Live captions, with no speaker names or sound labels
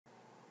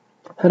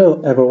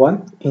Hello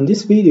everyone, in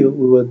this video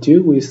we will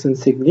deal with some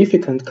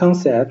significant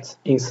concepts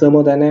in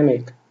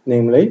thermodynamics,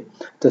 namely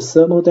the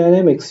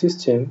thermodynamic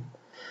system,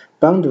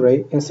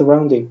 boundary and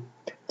surrounding.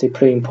 They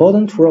play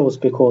important roles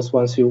because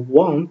once you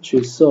want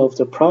to solve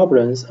the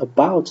problems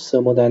about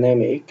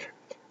thermodynamics,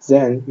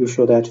 then you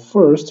should at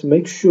first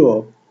make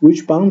sure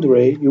which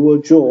boundary you will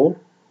draw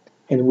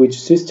and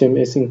which system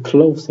is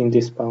enclosed in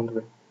this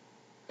boundary.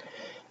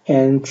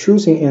 And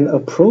choosing an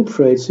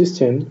appropriate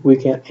system, we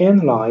can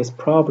analyze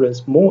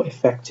problems more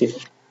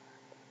effectively.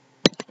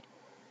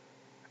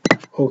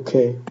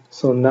 Okay,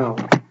 so now,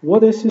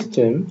 what is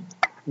system,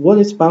 what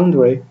is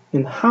boundary,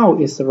 and how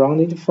is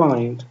surrounding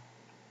defined?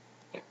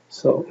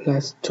 So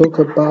let's talk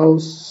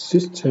about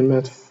system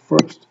at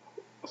first.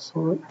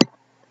 Sorry.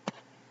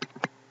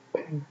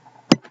 Pen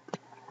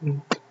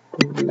and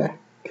black,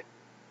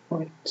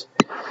 white.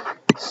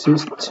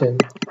 System.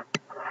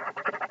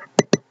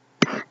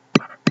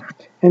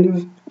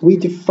 And we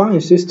define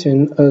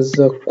system as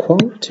a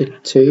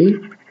quantity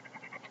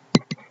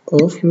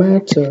of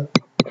matter.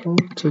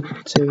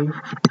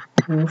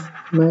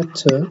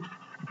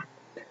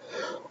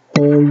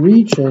 Or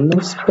region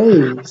of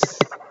space.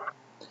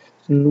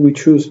 And we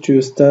choose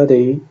to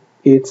study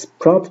its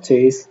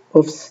properties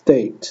of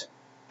state,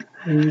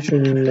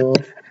 region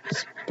of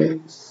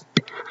space.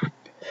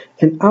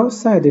 And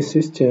outside the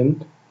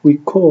system, we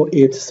call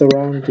it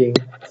surrounding.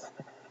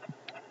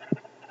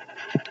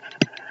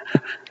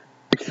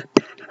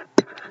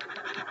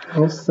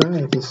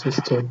 Outside the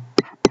system.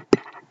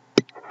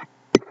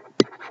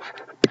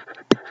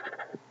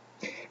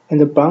 And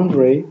the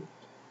boundary,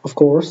 of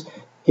course,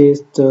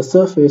 is the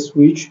surface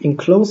which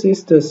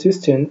encloses the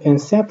system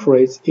and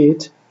separates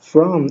it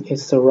from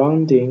its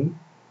surrounding.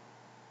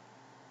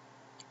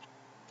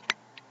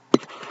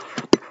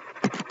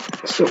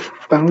 So,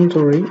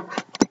 boundary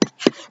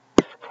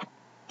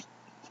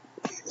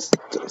is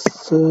the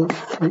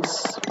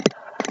surface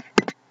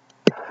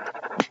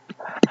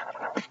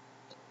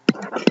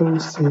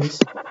encloses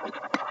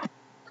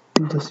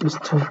the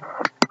system.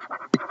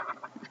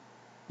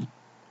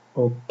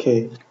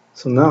 Okay,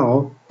 so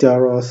now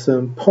there are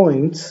some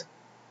points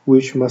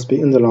which must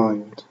be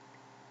underlined.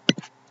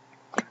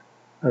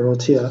 I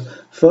wrote here,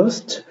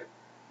 first,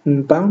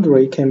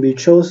 boundary can be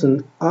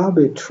chosen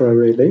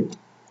arbitrarily.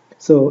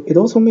 So it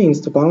also means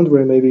the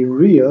boundary may be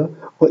real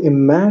or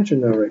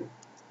imaginary.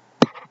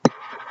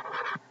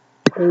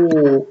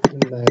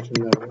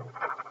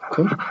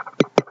 Okay.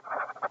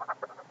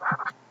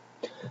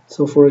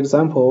 So for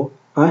example,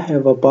 I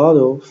have a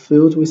bottle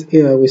filled with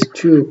air with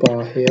 2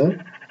 bar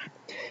here,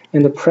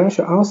 and the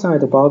pressure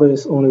outside the bottle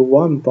is only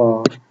 1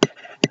 bar.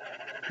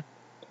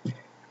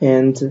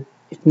 And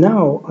if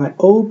now I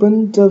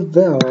open the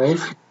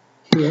valve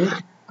here,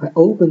 I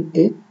open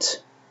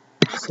it,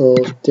 so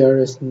there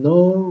is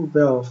no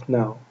valve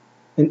now,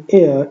 and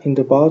air in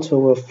the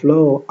bottle will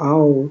flow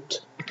out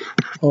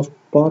of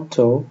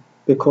bottle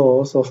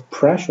because of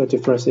pressure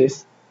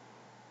differences,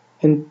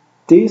 and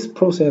this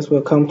process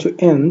will come to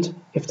end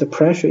if the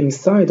pressure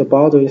inside the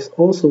bottle is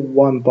also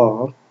 1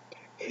 bar.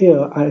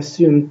 Here I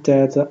assume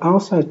that the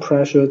outside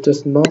pressure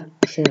does not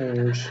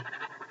change,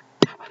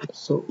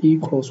 so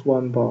equals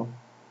 1 bar.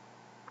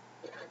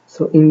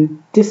 So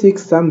in this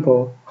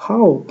example,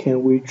 how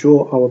can we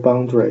draw our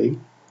boundary?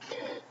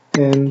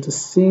 And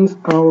since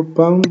our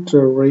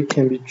boundary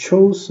can be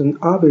chosen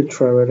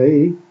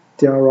arbitrarily,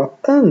 there are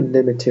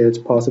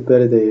unlimited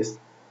possibilities.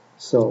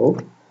 So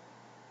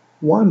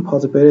one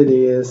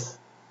possibility is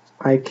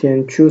I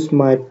can choose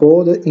my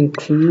border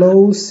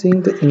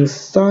enclosing the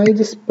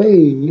inside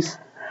space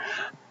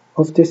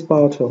of this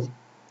bottle.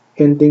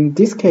 And in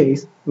this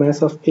case,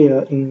 mass of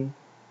air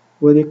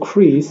will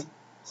decrease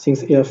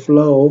since air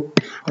flow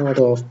out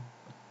of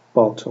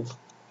bottle.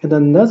 And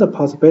another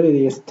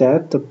possibility is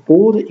that the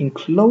border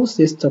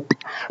encloses the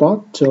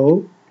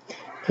bottle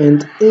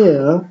and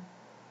air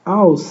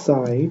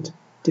outside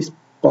this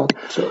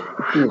bottle,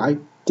 like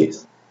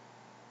this.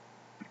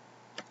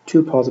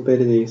 2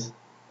 possibilities.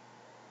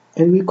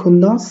 And we could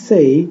not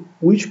say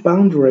which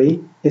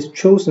boundary is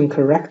chosen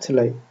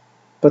correctly,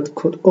 but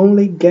could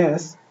only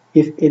guess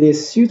if it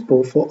is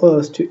suitable for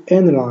us to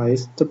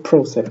analyze the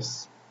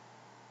process.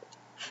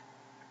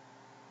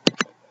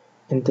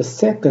 And the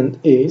second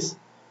is,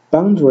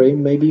 boundary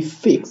may be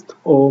fixed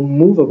or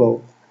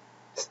movable.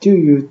 Still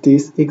use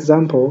this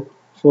example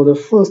for the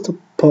first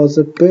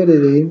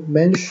possibility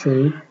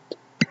mentioned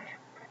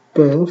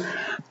above.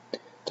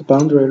 The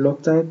boundary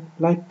looks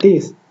like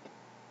this,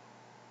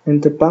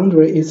 and the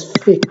boundary is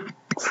fixed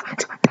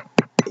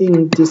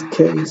in this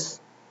case.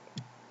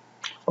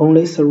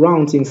 Only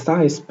surrounds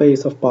inside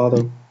space of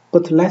bottle.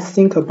 But let's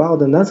think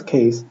about another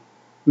case.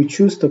 We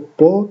choose the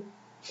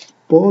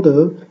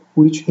border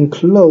which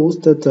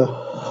enclosed the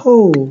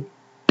whole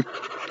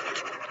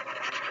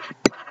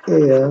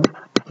air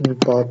in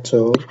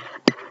bottle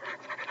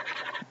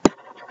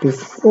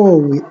before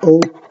we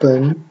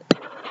open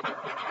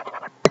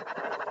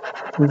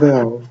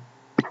valve.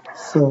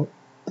 So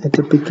at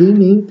the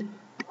beginning,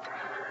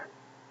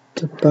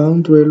 the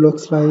boundary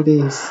looks like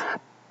this,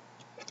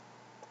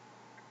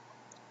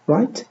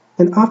 right?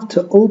 And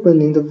after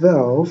opening the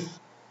valve,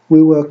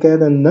 we will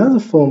get another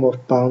form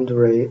of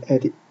boundary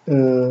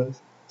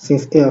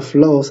since air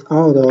flows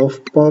out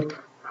of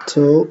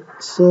bottle,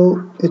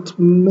 so it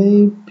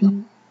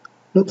maybe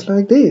looks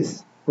like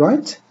this,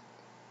 right?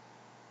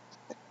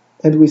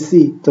 And we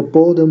see the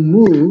border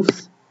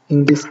moves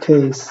in this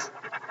case,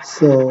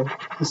 so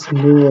it's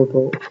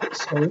movable.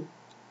 Sorry.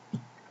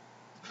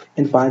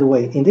 And by the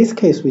way, in this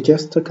case, we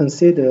just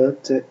consider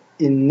the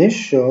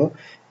initial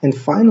and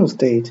final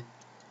state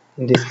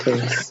in this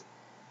case.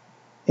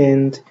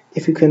 And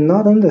if you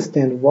cannot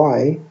understand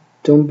why,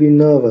 don't be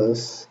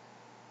nervous.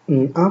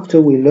 After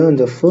we learn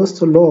the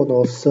first law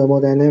of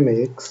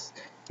thermodynamics,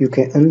 you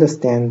can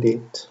understand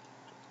it.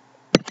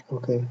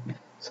 Okay,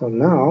 so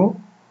now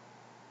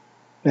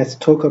let's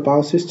talk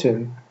about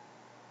system.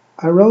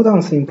 I wrote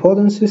down some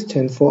important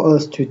systems for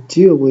us to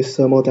deal with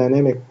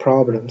thermodynamic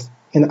problems,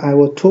 and I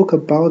will talk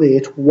about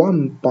it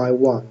one by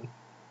one.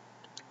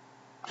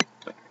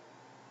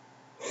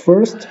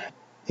 First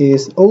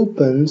is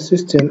open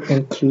system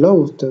and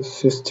closed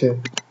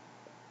system.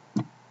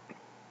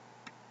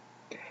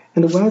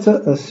 And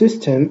whether a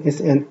system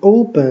is an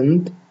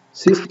open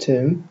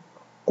system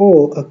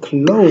or a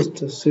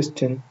closed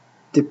system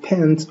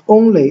depends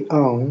only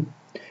on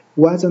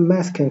whether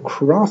mass can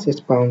cross its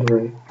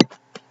boundary.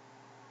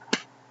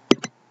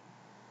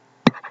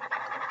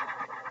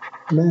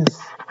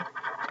 Mass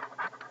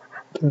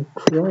can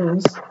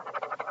cross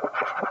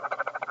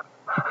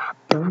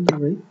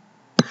boundary.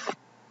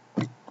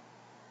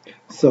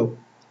 So,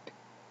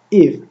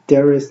 if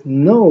there is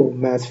no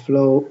mass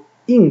flow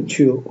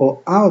into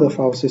or out of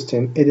our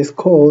system, it is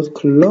called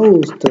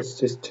closed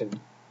system.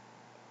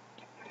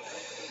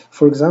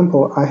 For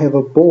example, I have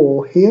a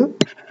ball here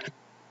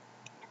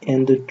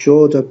and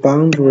draw the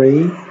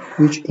boundary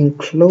which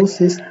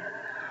encloses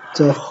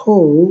the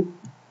whole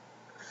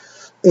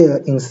air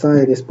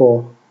inside this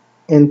ball.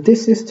 And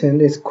this system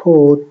is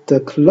called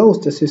the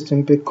closed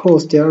system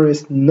because there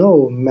is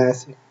no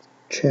mass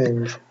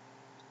change.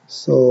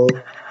 So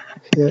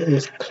here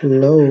is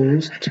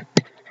closed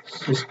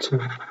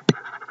system.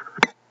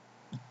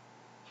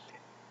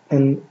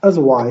 And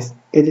otherwise,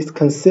 it is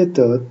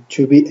considered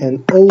to be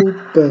an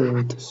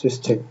open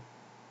system.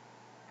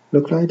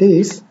 Look like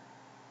this.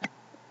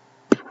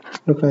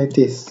 Look like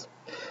this.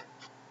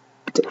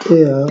 The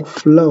air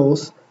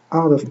flows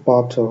out of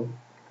bottle.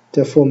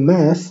 Therefore,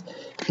 mass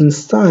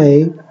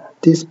inside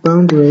this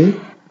boundary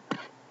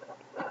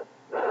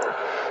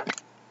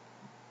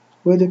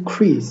will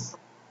decrease.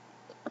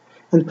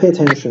 And pay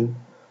attention,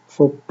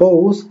 for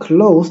both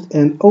closed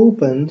and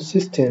open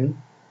systems,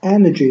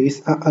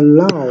 energies are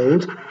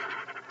allowed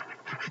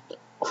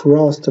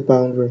cross the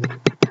boundary.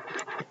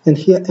 And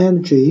here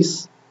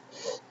energies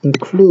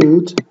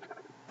include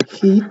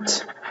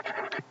heat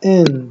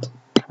and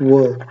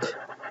work.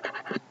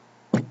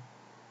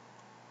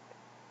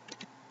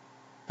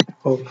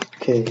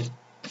 Okay,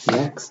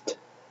 next,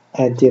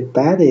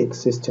 adiabatic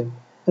system.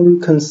 And we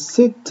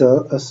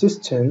consider a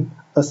system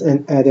as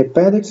an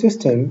adiabatic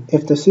system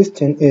if the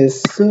system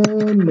is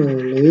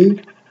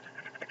thermally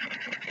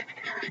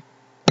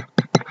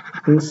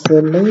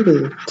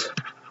insulated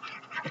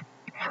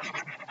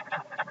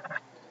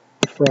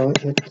from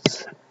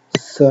its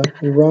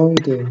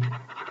surrounding.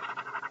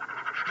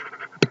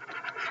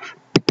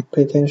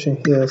 Pay attention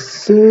here,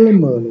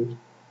 thermally.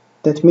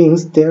 That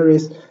means there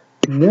is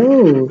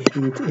no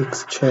heat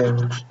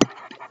exchange.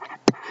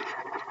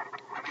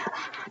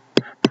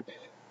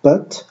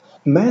 But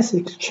mass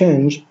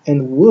exchange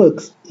and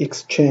work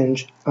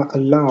exchange are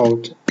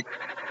allowed.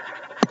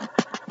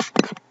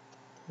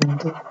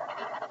 And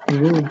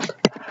work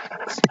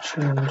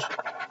exchange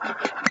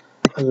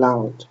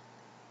allowed.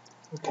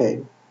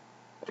 Okay.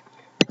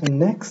 And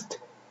next,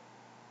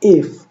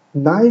 if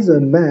neither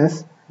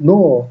mass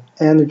nor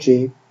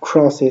energy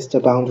crosses the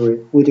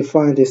boundary, we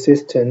define the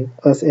system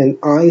as an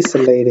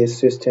isolated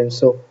system.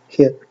 So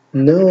here,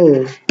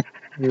 no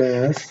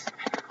mass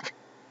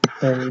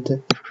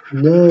and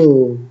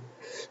no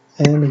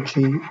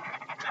energy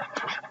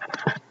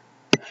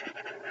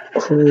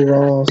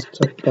cross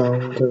the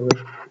boundary.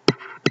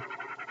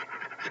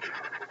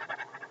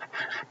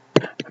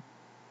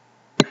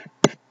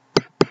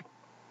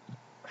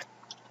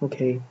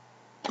 Okay.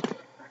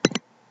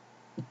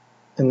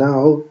 And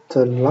now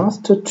the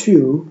last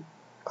two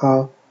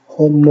are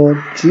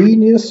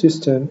homogeneous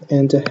system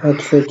and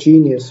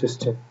heterogeneous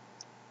system.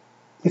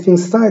 If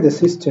inside the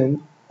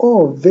system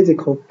all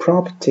physical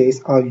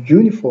properties are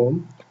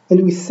uniform,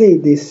 and we say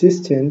this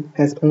system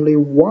has only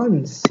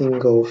one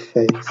single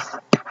phase,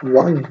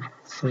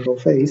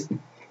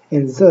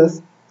 and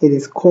thus it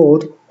is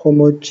called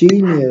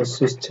homogeneous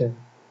system.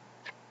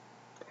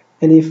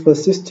 And if a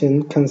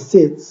system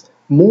consists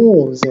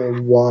more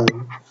than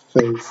one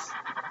phase,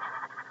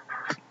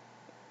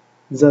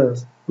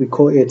 thus we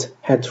call it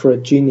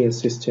heterogeneous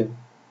system.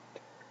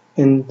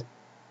 And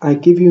I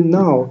give you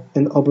now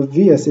an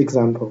obvious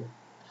example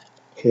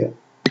here.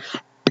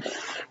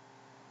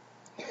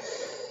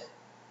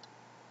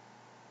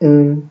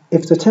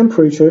 if the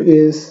temperature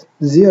is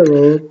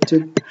 0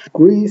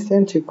 degrees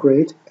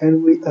centigrade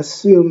and we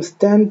assume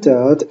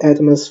standard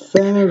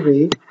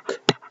atmospheric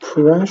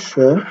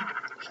pressure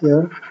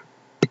here,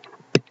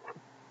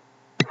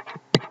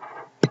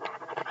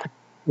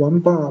 1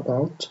 bar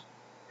about,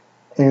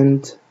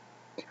 and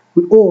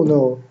we all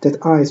know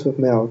that ice will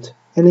melt.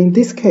 And in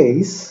this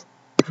case,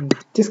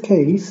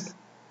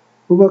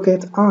 we will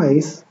get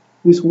ice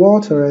with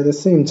water at the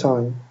same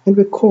time. And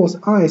because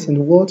ice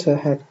and water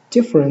have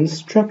different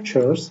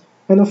structures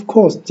and of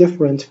course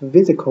different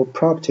physical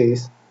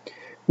properties,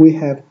 we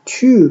have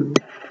two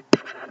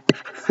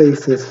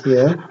phases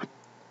here,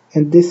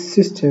 and this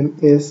system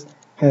is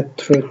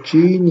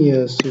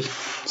heterogeneous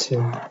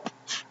system.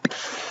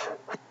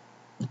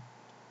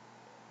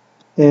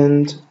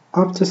 And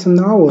after some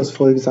hours,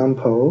 for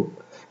example,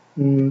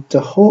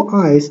 the whole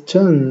ice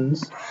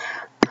turns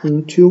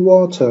into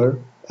water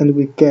and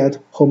we get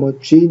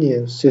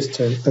homogeneous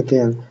system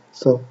again.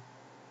 So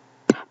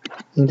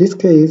in this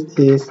case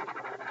is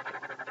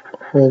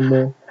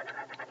homogeneous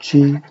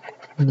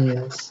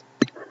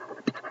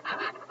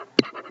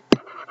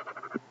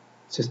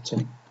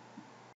system.